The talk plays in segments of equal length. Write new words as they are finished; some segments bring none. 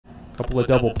couple of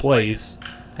double plays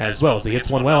as well as he hits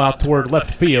one well out toward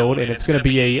left field, and it's going to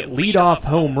be a leadoff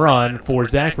home run for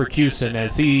Zach Racusin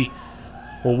as he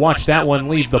will watch that one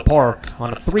leave the park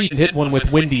on a 3-hit one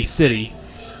with Windy City.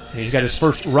 And he's got his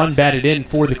first run batted in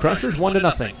for the Crushers,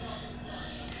 1-0.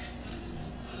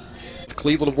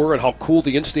 Cleveland were and how cool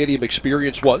the in-stadium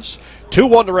experience was.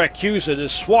 2-1 to Racusin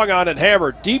is swung on and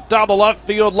hammered deep down the left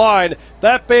field line.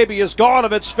 That baby is gone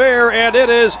if it's fair, and it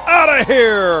is out of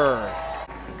here.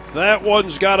 That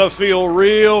one's got to feel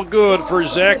real good for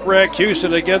Zach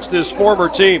Racusin against his former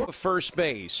team. First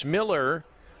base, Miller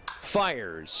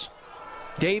fires.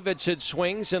 Davidson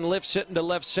swings and lifts it into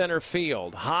left center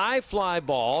field. High fly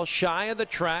ball, shy of the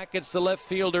track. It's the left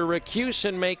fielder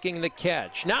Racusin making the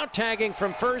catch. Now tagging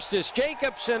from first is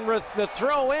Jacobson. The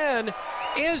throw in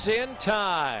is in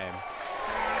time.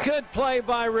 Good play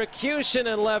by Racusin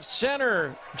in left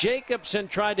center. Jacobson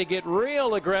tried to get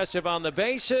real aggressive on the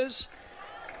bases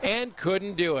and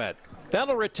couldn't do it.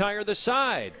 That'll retire the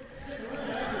side.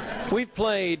 We've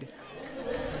played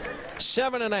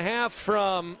 7.5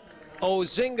 from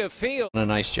Ozinga Field. A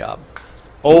nice job.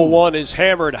 0-1 is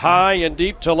hammered high and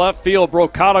deep to left field.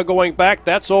 Brocado going back.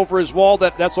 That's over his wall.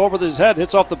 That's over his head.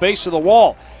 Hits off the base of the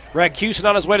wall. Racusin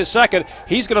on his way to second.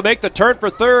 He's going to make the turn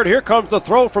for third. Here comes the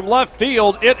throw from left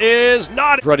field. It is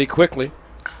not ready quickly.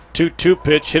 2-2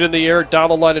 pitch hit in the air down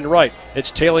the line and right. It's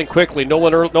tailing quickly.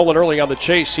 Nolan Early on the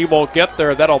chase. He won't get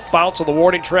there. That'll bounce on the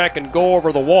warning track and go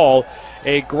over the wall.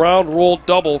 A ground rule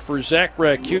double for Zach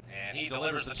Racusin. And he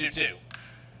delivers the 2-2.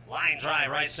 Line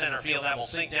drive right center field. That will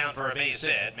sink down for a base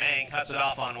hit. Mang cuts it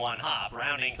off on one hop.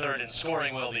 Rounding third and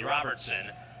scoring will be Robertson.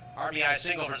 RBI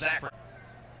single for Zach.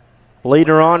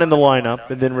 Later on in the lineup,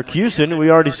 and then Racusin,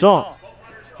 we already saw.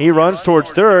 He runs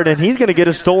towards third, and he's going to get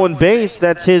a stolen base.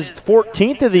 That's his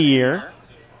 14th of the year.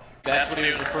 That's what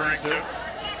he was referring to.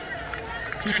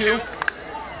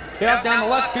 2-2. Hit up down the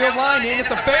left field line, and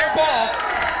it's a fair ball.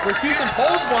 Racusin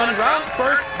pulls one, rounds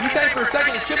first. He's heading for a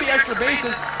second. It should be extra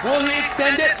bases. Will he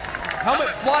extend it? Helmet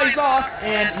flies off,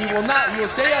 and he will not. He will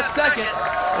stay at second.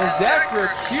 And Zach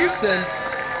Racusin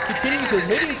continues his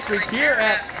hitting streak here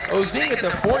at Ozinga to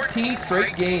 14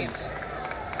 straight games.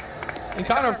 And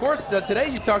Connor, of course, today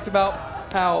you talked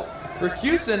about how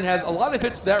Racusin has a lot of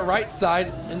hits to that right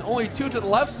side and only 2 to the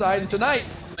left side. And tonight,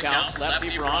 Count,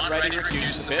 lefty Braun, righty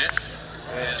Racusin pitch.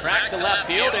 Track to left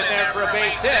field, in there for a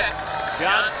base hit.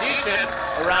 John Seachin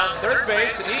around third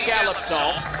base, and he gallops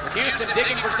home. Racusin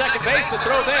digging for second base, the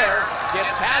throw there.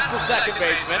 Gets past the second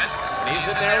baseman, and he's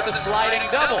in there with a sliding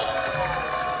double.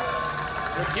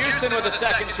 Racusin with a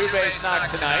second two-base knock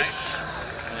tonight.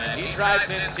 And he drives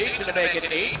in Seachin to make it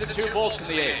 8-2 Bolts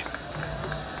in the 8th.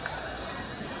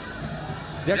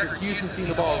 Zach Racusin seeing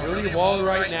the ball really well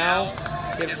right now.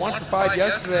 Hit 1 for 5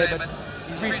 yesterday, but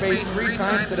he's refaced 3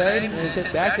 times today and has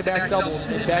hit back-to-back doubles.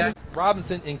 And back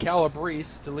Robinson and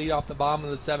Calabrese to lead off the bottom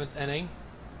of the 7th inning.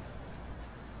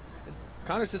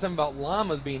 Connor says something about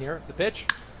Llamas being here. The pitch.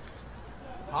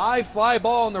 High fly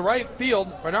ball in the right field.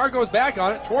 Bernard goes back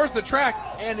on it towards the track,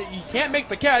 and he can't make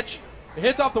the catch. It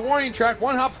hits off the warning track,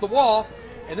 one hops the wall,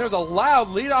 and there's a loud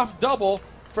leadoff double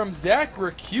from Zach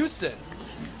Racusin.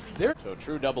 So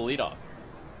true double leadoff.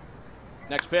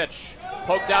 Next pitch,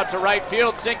 poked out to right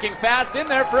field, sinking fast, in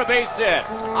there for a base hit.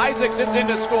 Isaacson's in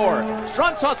to score.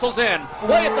 Struntz hustles in.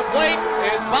 Play at the plate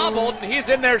is bobbled, and he's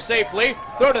in there safely.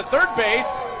 Throw to third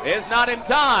base is not in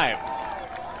time.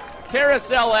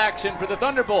 Carousel action for the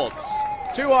Thunderbolts.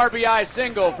 2 RBI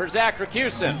single for Zach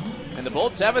Racusin. And the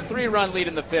Bolts have a 3-run lead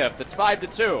in the 5th. It's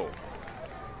 5-2.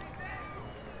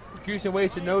 Racusin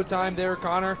wasted no time there,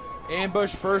 Connor.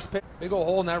 Ambush first pitch. Big old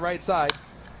hole in that right side.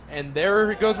 And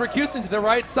there goes Racusin to the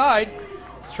right side.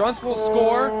 Struntz will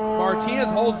score.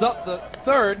 Martinez holds up the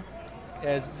third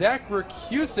as Zach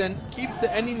Racusin keeps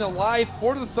the ending alive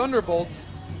for the Thunderbolts.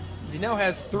 He now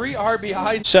has 3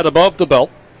 RBIs. Set above the belt,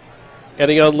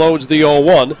 and he unloads the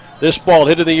 0-1. This ball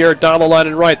hit in the air down the line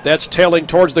and right. That's tailing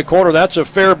towards the corner. That's a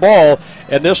fair ball,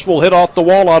 and this will hit off the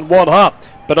wall on one hop.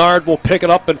 Bernard will pick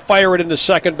it up and fire it into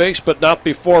second base, but not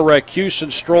before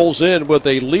Racusin strolls in with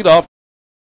a leadoff.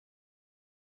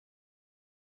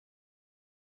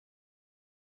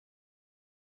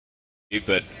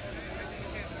 But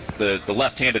the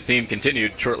left-handed theme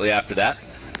continued shortly after that.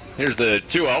 Here's the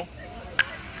 2-0.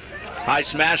 High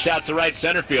smash out to right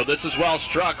center field. This is well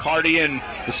struck. Hardy and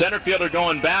the center fielder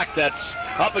going back. That's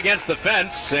up against the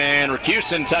fence, and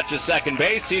Racusin touches second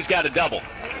base. He's got a double.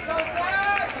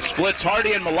 Splits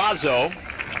Hardy and Milazzo.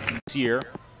 This year.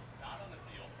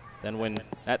 Then when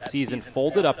that season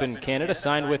folded up in Canada,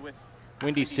 signed with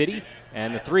Windy City,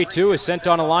 and the 3-2 is sent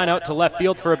on a line out to left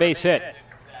field for a base hit.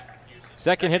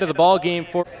 Second hit of the ball game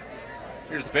for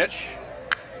Here's the pitch.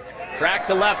 Crack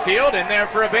to left field, in there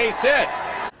for a base hit.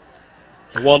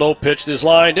 The 1-0 pitch is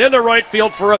lined into right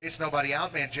field for a. It's nobody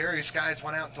out, man. Jerry skies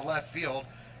one out to left field.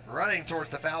 Running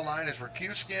towards the foul line is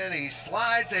Racusin. He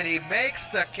slides and he makes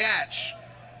the catch.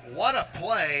 What a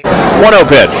play. 1-0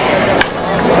 pitch.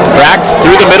 Cracked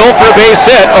through the middle for a base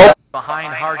hit. Oh.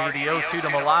 Behind Hardy, the 0-2 to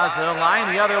Milazzo.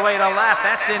 Line the other way to left.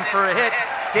 That's in for a hit.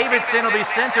 Davidson will be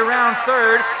sent around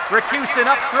third. Racusin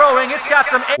up throwing. It's got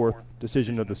some. Fourth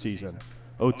decision of the season.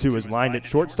 0-2 is lined at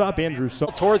shortstop. Andrew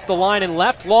towards the line and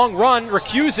left. Long run.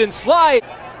 Racusin slide.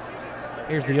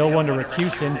 Here's the 0-1 to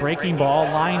Racusin. Breaking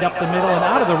ball lined up the middle and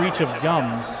out of the reach of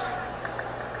Gums.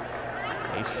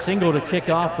 A single to kick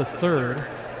off the third.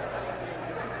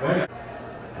 The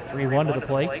 3-1 to the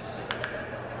plate.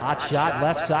 Hot shot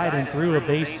left side and through a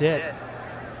base hit.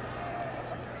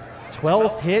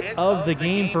 12th hit of the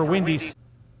game for Windy.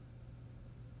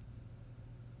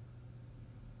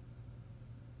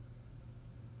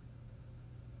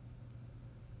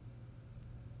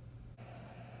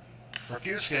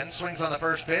 Racusin swings on the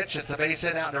first pitch. It's a base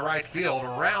hit out to right field.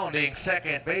 Rounding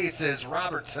second base is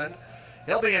Robertson.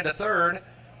 He'll be into third.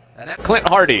 Clint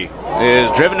Hardy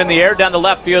is driven in the air down the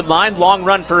left field line. Long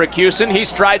run for Racusin. He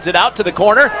strides it out to the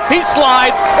corner. He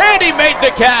slides, and he made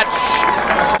the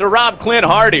catch to rob Clint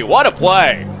Hardy. What a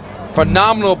play.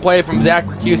 Phenomenal play from Zach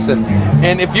Racusin.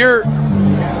 And if you're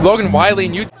Logan Wiley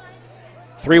and you...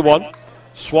 3-1.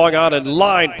 Swung on and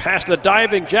line past the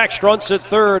diving Jack Strunz at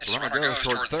third. Runner goes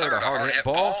toward third. A hard hit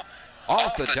ball.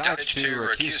 Off the dodge to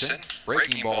Racusin.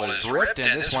 Breaking ball is ripped,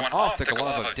 and this one off the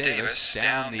glove of Davis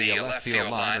down the left field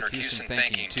line. Racusin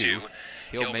thinking two.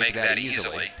 He'll make that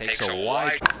easily. Takes a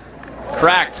wide.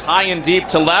 Cracked high and deep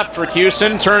to left.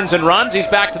 Racusin turns and runs. He's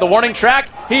back to the warning track.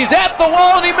 He's at the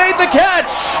wall, and he made the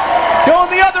catch.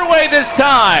 Going the other way this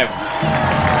time.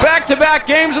 Back-to-back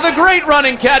games with a great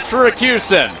running catch for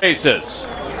Racusin. Bases.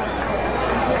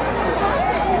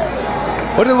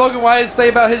 What did Logan Wiley say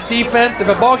about his defense? If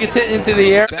a ball gets hit into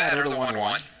the air. Batter the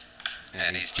 1-1.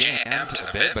 And he's jammed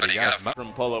a bit, but he got him up.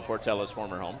 From Polo Portella's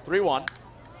former home. 3-1.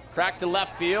 Crack to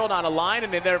left field on a line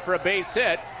and in there for a base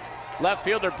hit. Left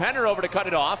fielder Penner over to cut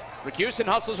it off. Racusin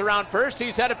hustles around first.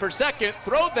 He's headed for second.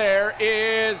 Throw there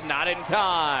is not in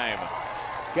time.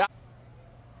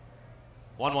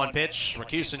 1-1 pitch.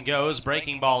 Racusin goes.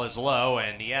 Breaking ball is low,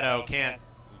 and Nieto can't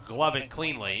glove it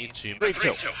cleanly.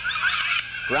 3-2.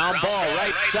 Ground ball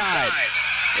right side.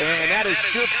 And that is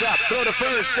scooped up. Throw to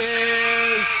first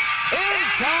is in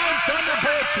time.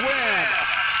 Thunderbolts win.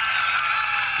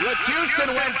 Racusin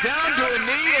went down to a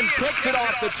knee and picked it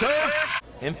off the turf.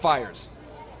 And fires.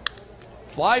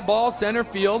 Fly ball center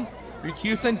field.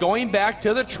 Racusin going back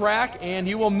to the track, and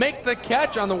he will make the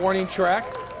catch on the warning track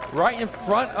right in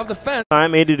front of the fence.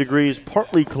 Time 80 degrees,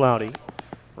 partly cloudy.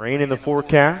 Rain in the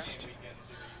forecast.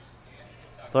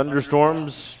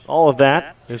 Thunderstorms, all of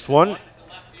that. This one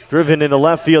driven into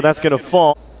left field. That's going to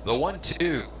fall. The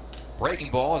 1-2.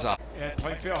 Breaking ball is up. At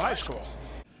Plainfield High School.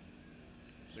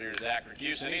 So here's Zach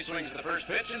Racusin. He swings the first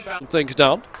pitch and bounces. Things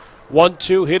down.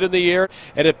 1-2 hit in the air,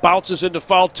 and it bounces into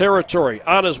foul territory.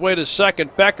 On his way to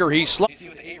second, Becker, he slides.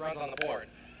 With 8 runs on the board.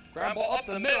 Ground ball up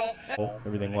the middle.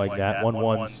 Everything like that.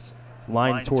 1-1's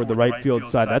lined toward the right field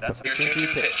side. That's a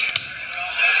pitch.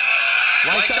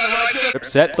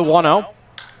 Set the 1-0.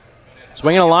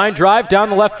 Swinging a line drive down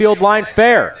the left field line,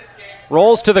 fair.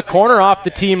 Rolls to the corner off the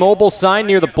T-Mobile sign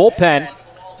near the bullpen.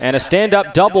 And a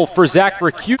stand-up double for Zach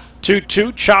Racusin.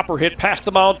 2-2, chopper hit past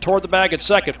the mound toward the bag at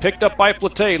second. Picked up by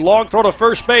Flate. Long throw to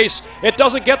first base. It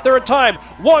doesn't get there in time.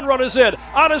 One run is in.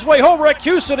 On his way home,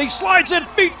 Racusin. He slides in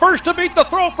feet first to beat the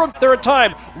throw from there in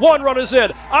time. One run is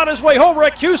in. On his way home,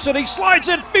 Racusin. He slides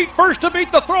in feet first to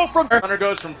beat the throw from. Runner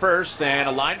goes from first, and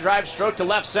a line drive stroke to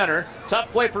left center.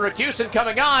 Tough play for Racusin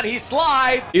coming on. He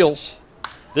slides. Heels.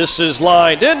 This is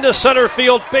lined into center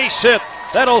field. Base hit.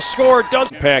 That'll score. Done.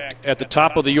 Impact at the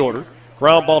top of the order.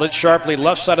 Ground ball hit sharply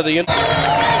left side of the end.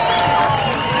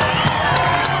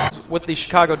 With the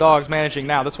Chicago Dogs managing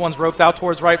now. This one's roped out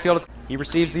towards right field. He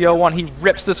receives the 0-1. He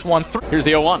rips this one through. Here's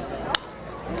the 0-1.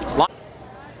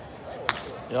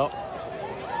 Yep.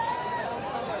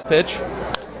 Pitch.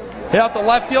 Hit out the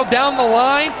left field, down the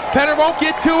line. Penner won't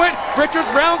get to it. Richards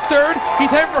rounds third.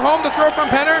 He's headed for home. The throw from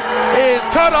Penner is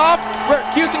cut off.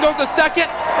 Racusin goes to second,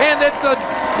 and it's a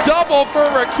double for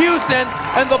Racusin,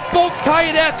 and the Bolts tie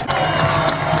it at.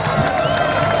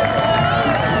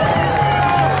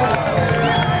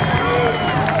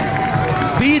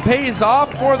 Speed pays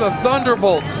off for the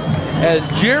Thunderbolts as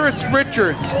Jairus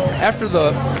Richards, after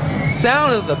the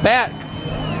sound of the bat,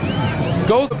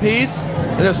 goes a piece,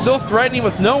 and they're still threatening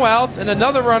with no outs and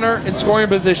another runner in scoring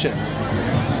position.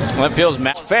 Left field's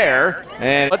match fair.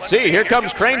 And let's see, here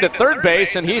comes Crane to third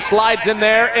base, and he slides in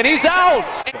there, and he's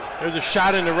out! There's a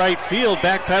shot into right field,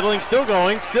 backpedaling, still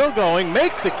going,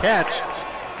 makes the catch.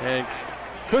 And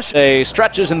He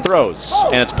stretches and throws,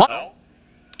 and it's punt.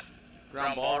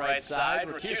 Ground ball right side,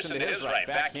 Racusin to his right,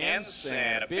 backhands,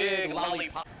 and a big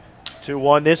lollipop.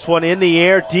 2-1, this one in the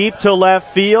air, deep to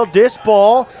left field. This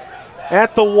ball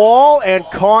at the wall and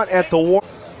caught at the wall.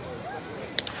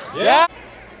 Yeah.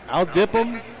 I'll dip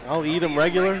him. I'll eat him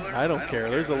regular. I don't care.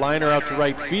 There's a liner out to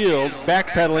right field.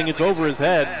 Backpedaling, it's over his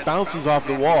head, bounces off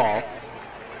the wall.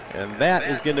 And that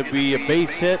is going to be a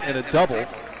base hit and a double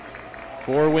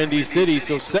for Windy City.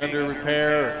 So under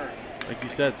repair, like you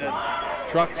said, some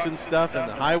trucks and stuff and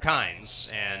the high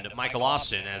kinds. And Michael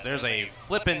Austin, as there's a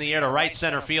flip in the air to right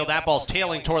center field. That ball's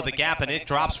tailing toward the gap, and it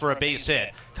drops for a base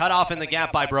hit. Cut off in the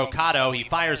gap by Brocado. He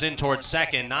fires in towards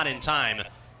second, not in time,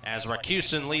 as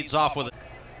Racusin leads off with it.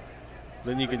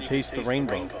 Then you can taste the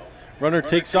rainbow. Runner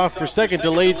takes off for second,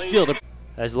 delayed steal.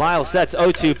 As Lyle sets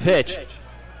 0-2 pitch.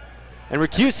 And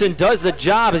Racusin does the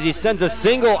job as he sends a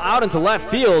single out into left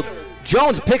field.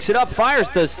 Jones picks it up, fires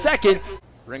to second.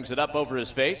 Brings it up over his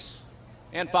face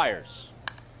and fires.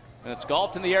 And it's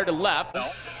golfed in the air to left.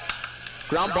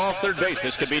 Ground ball third base.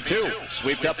 This could be two.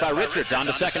 Sweeped up by Richards. On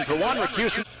to second for one.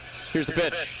 Racusin. Here's the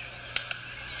pitch.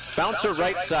 Bouncer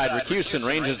right side. Racusin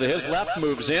ranges to his left,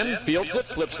 moves in, fields it,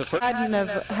 flips to first. Hadn't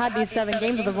have had these 7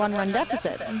 games with a 1-run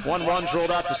deficit. 1 run's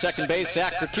rolled out to second base.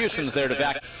 Zach Racusin's there to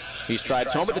back. He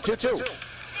strides home at the 2-2.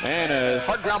 And a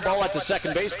hard ground ball out to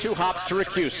second base. 2 hops to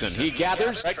Racusin. He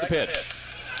gathers. Right the pitch.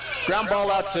 Ground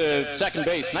ball out to second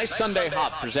base. Nice Sunday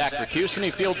hop for Zach Racusin.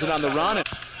 He fields it on the run.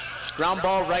 Ground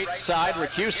ball right side.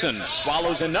 Racusin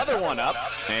swallows another one up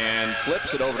and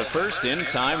flips it over to first in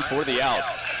time for the out.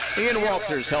 Ian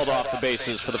Walters held off the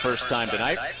bases for the first time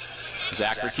tonight.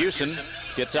 Zach Racusin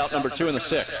gets out number 2 in the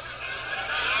 6th.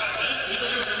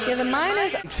 Yeah, the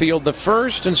Miners Field the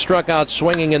first and struck out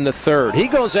swinging in the third. He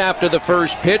goes after the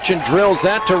first pitch and drills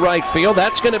that to right field.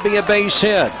 That's going to be a base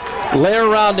hit. Lair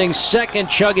rounding second,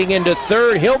 chugging into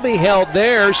third. He'll be held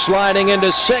there. Sliding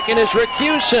into second is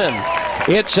Racusin.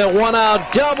 It's a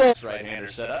 1-out double. Right-hander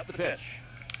set up the pitch.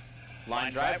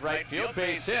 Line drive, right field,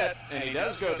 base hit, and he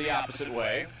does go the opposite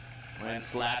way and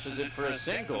slashes it for a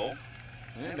single.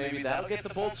 And maybe that'll get the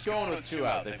Bolts going with 2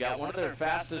 out. They've got one of their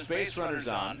fastest base runners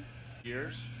on.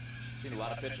 Years, seen a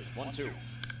lot of pitches. 1-2.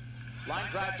 Line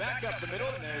drive back up the middle,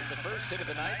 and there's the first hit of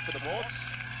the night for the Bolts.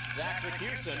 Zach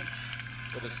Racusin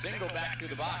with a single back through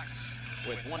the box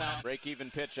with 1 out. Break-even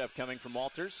pitch upcoming from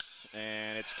Walters,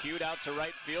 and it's cued out to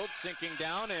right field, sinking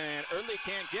down, and Early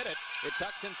can't get it. It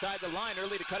tucks inside the line.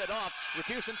 Early to cut it off.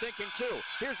 Racusin thinking 2.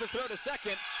 Here's the throw to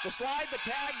second. The slide, the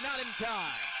tag, not in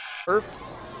time. Earth,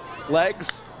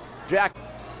 legs, Jack.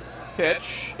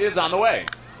 Pitch is on the way,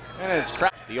 and it's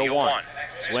cracked. The 0-1.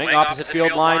 Swing, opposite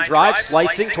field line, drive,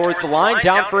 slicing towards the line,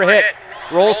 down for a hit.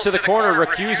 Rolls to the corner.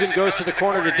 Racusin goes to the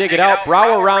corner to dig it out.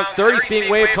 Brower rounds third. He's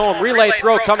being waved home. Relay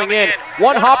throw coming in.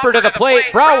 1 hopper to the plate.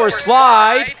 Brower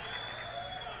slide.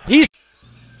 He's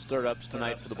Stir-ups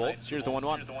tonight for the Bolts. Here's the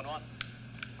 1-1.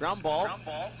 Ground ball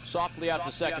softly out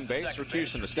to second base.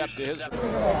 Racusin to step to his.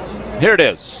 Here it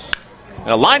is.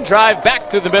 And a line drive back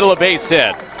through the middle of base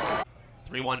hit.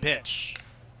 3-1 pitch.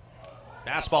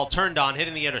 Fastball turned on,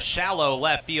 hitting the air to shallow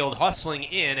left field, hustling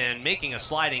in and making a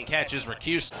sliding catch is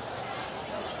Racusin.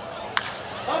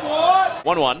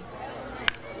 1-1.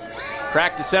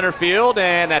 Crack to center field,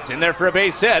 and that's in there for a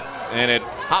base hit. And it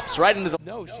hops right into the.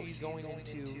 No, she's going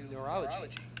into neurology.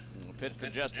 Pitch to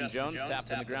Justin Jones, tapped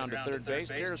in the ground to third base.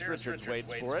 Jairus Richards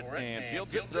waits for it, and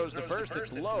fields it, throws to first.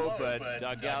 It's low, but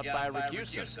dug out by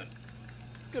Racusin.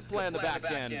 Good play on the back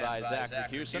end by Zach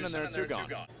Racusin, and there are 2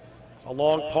 gone. A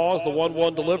long pause, the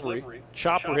 1-1 delivery.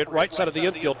 Chopper hit right side of the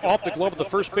infield, off the glove of the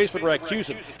first baseman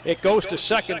Racusin. It goes to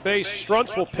second base.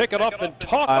 Struntz will pick it up and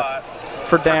toss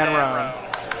for Dan Roan.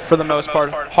 For the most part,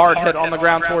 hard hit on the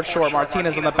ground towards short.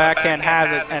 Martinez in the backhand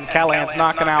has it, and Callahan's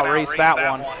not going to outrace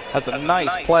that one. That's a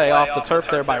nice play off the turf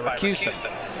there by Racusin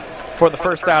for the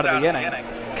first out of the inning.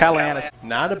 Callahan is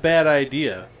not a bad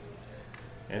idea.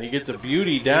 And he gets a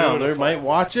beauty down there. Might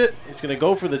watch it. He's going to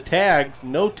go for the tag.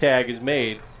 No tag is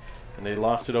made. And they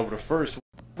lost it over to first.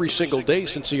 every single day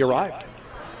since he arrived.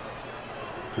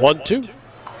 1-2.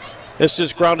 This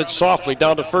is grounded softly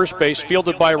down to first base,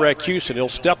 fielded by Racusin. He'll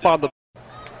step on the.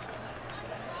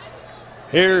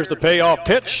 Here's the payoff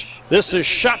pitch. This is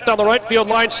shot down the right field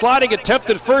line, sliding,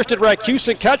 attempted first. Did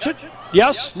Racusin catch it?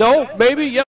 Yes? No? Maybe?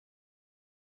 Yes.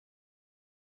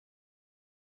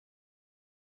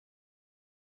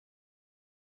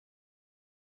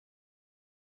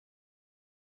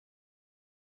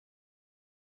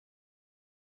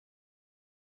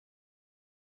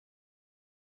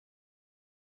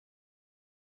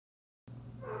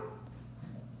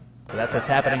 That's what's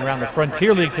happening around the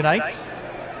Frontier League tonight.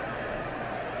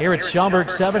 Here it's Schaumburg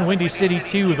 7, Windy City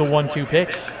 2, the 1-2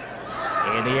 pitch.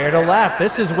 In the air to left,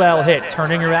 this is well hit.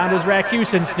 Turning around is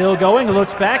Racusin, still going,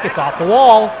 looks back, it's off the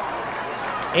wall.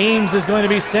 Ames is going to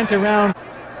be sent around.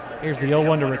 Here's the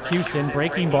 0-1 to Racusin,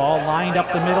 breaking ball, lined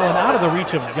up the middle and out of the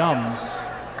reach of Gums.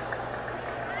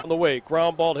 On the way,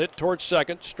 ground ball hit towards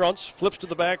second. Struntz flips to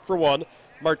the back for one.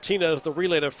 Martinez the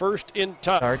relay to first in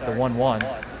time. Start the 1-1.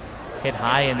 Hit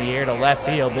high in the air to left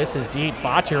field. This is deep.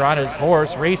 Botcher on his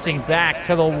horse, racing back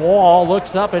to the wall.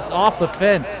 Looks up, it's off the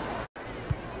fence.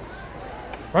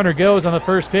 Runner goes on the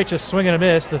first pitch, a swing and a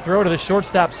miss. The throw to the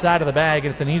shortstop side of the bag,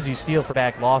 and it's an easy steal for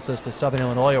back losses to Southern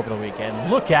Illinois over the weekend.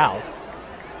 Look out.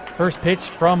 First pitch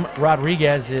from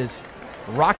Rodriguez is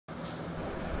rock.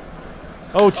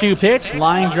 0-2 pitch,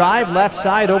 line drive, left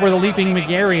side over the leaping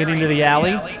McGarry and into the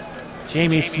alley.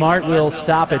 Jamie Smart will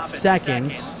stop at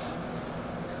second.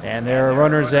 And there are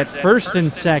runners at first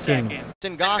and second.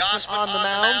 Goss on the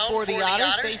mound for the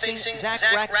Otters, facing Zach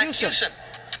Racusin.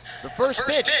 The first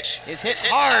pitch is hit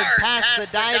hard past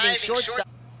the diving shortstop.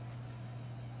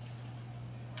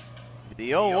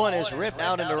 The 0-1 is ripped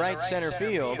out into right center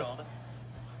field.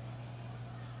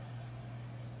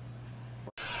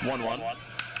 1-1.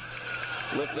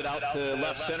 Lifted out to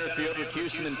left center field.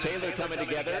 Racusin and Taylor coming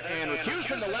together. And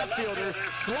Racusin, the left fielder,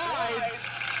 slides.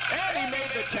 And he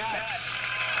made the catch.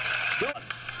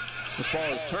 This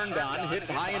ball is turned on, hit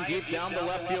high and deep down the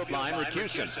left field line.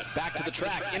 Racusin back to the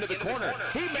track, into the corner.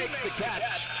 He makes the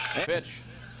catch. Pitch.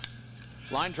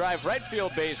 Line drive, right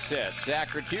field base hit. Zach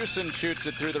Racusin shoots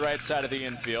it through the right side of the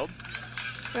infield.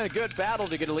 And a good battle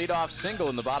to get a leadoff single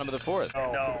in the bottom of the fourth.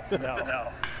 No.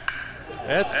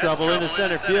 That's trouble into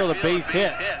center field, a base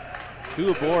hit.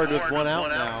 Two aboard with one out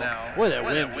now. Boy, that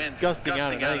wind was gusting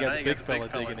out, and now you got the big fella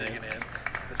digging in.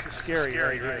 This is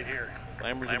scary right here.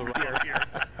 Slammers to the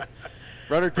right.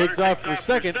 Runner takes off for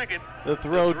second. The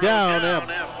throw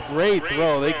down. Great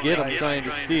throw. They get him trying to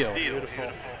steal. Beautiful.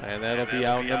 And that'll be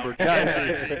outnumbered.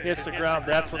 Hits the ground.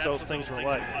 That's what those things were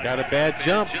like. Got a bad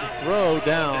jump. Throw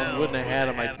down. Wouldn't have had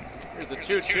him. Here's the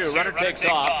 2-2. Runner takes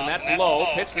off, and that's low.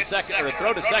 Pitch to second, or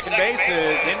throw to second base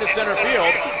is into center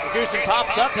field. Racusin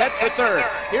pops up, heads for third.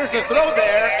 Here's the throw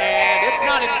there, and it's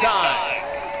not in time.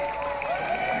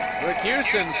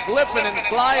 Racusin slipping and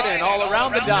sliding all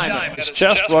around the diamond. His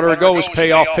chest runner goes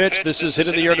payoff pitch. This is hit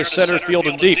in the air to center field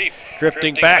and deep.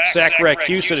 Drifting back, Zach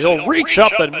Racusin. He'll reach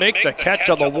up and make the catch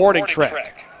on the warning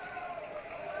track.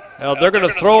 Now they're going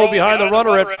to throw behind the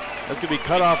runner at. That's going to be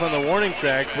cut off on the warning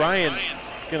track. Brian is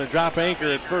going to drop anchor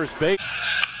at first base.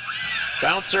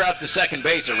 Bouncer out to second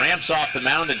base. It ramps off the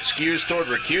mound and skews toward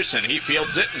Racusin. He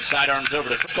fields it and sidearms over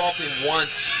to golfing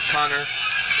once, Connor.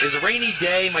 It was a rainy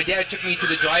day. My dad took me to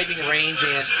the driving range,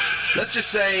 and let's just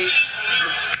say...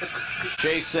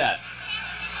 Chase set.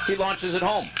 He launches it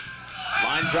home.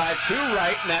 Line drive to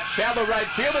right, and that shallow right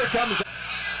fielder comes.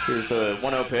 Here's the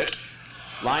 1-0 pitch.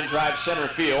 Line drive center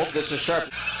field. This is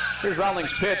sharp. Here's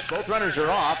Rawlings' pitch. Both runners are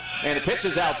off, and the pitch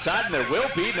is outside, and there will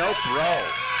be no throw.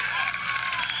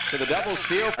 So the double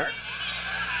steal.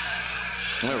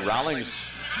 Well, Rawlings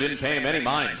didn't pay him any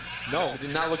mind. No,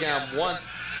 did not look at him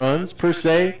once. Runs per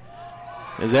se,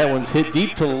 as that one's hit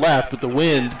deep to the left, but the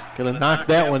wind gonna knock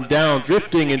that one down,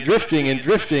 drifting and drifting and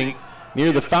drifting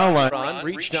near the foul line. Ron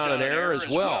reached on an error as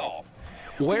well.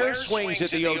 Ware swings at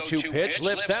the 0-2 pitch,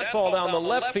 lifts that ball down the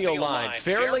left field line,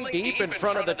 fairly deep in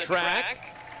front of the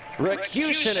track.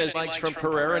 Racusin is likes from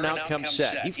Pereira, and out comes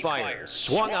Set. He fires,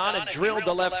 swung on and drilled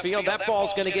to left field. That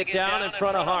ball's going to get down in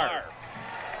front of Hart.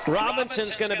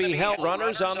 Robinson's going to be held.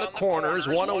 Runners on the corners,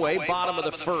 one away, bottom of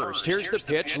the first. Here's the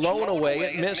pitch, low and away,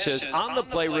 it misses. On the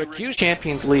play, Racusin.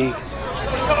 Champions League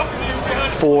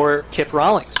for Kip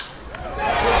Rawlings.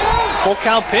 Full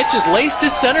count pitch is laced to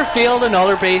center field,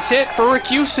 another base hit for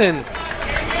Racusin.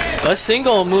 A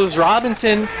single moves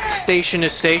Robinson station to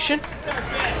station.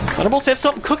 Thunderbolts have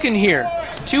something cooking here.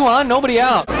 2 on, nobody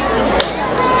out.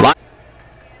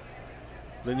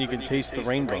 Then you can taste the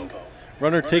rainbow.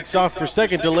 Runner takes off for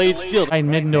second, delayed steal.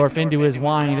 Middendorf into his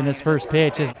wind in his first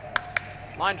pitch.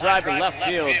 Line drive to left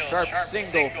field, sharp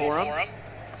single for him.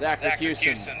 Zach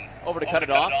Racusin over to cut it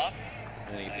off.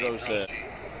 And he throws here's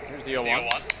the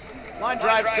 0-1. Line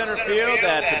drive center field,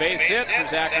 that's a base hit for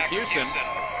Zach Racusin.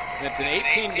 And it's an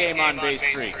 18-game on-base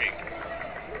streak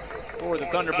for the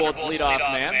Thunderbolts leadoff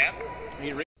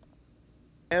man.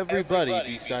 Everybody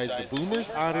besides the Boomers,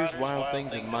 Otters, Wild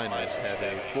Things, and Miners have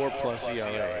a 4+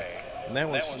 ERA. And that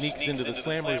one sneaks into the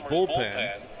Slammers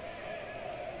bullpen.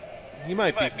 He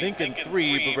might be thinking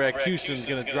 3, but Racusin's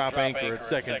going to drop anchor at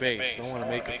second base. Don't want to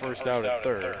make the first out at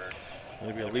third.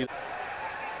 Maybe a lead.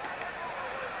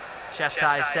 chest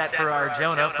high set for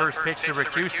Arjona. First pitch to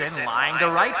Racusin. Line to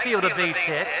right field, a base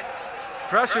hit.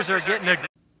 Crushers are getting a...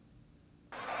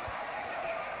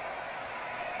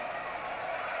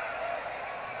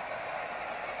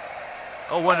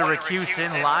 0-1 to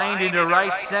Racusin, lined into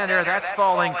right center. That's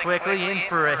falling quickly. In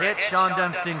for a hit. Sean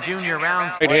Dunston Jr.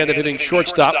 rounds. Right-handed hitting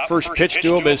shortstop. First pitch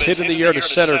to him is hit in the air to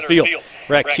center field.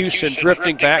 Racusin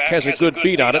drifting back, has a good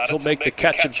beat on it. He'll make the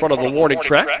catch in front of the warning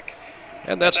track.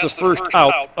 And that's the first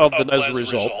out of the as a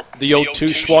result. The 0-2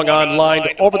 swung on, lined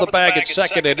over the bag at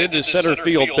second and into center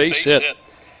field. Base hit.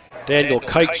 Daniel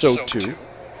Kite's 0-2.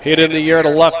 Hit in the air to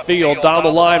left field, down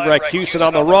the line, Racusin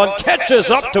on the run, catches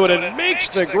up to it and makes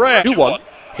the grab. 2-1.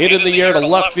 Hit in the air to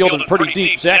left field and pretty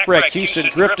deep. Zach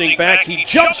Racusin drifting back, he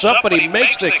jumps up and he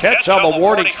makes the catch on the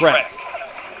warning track.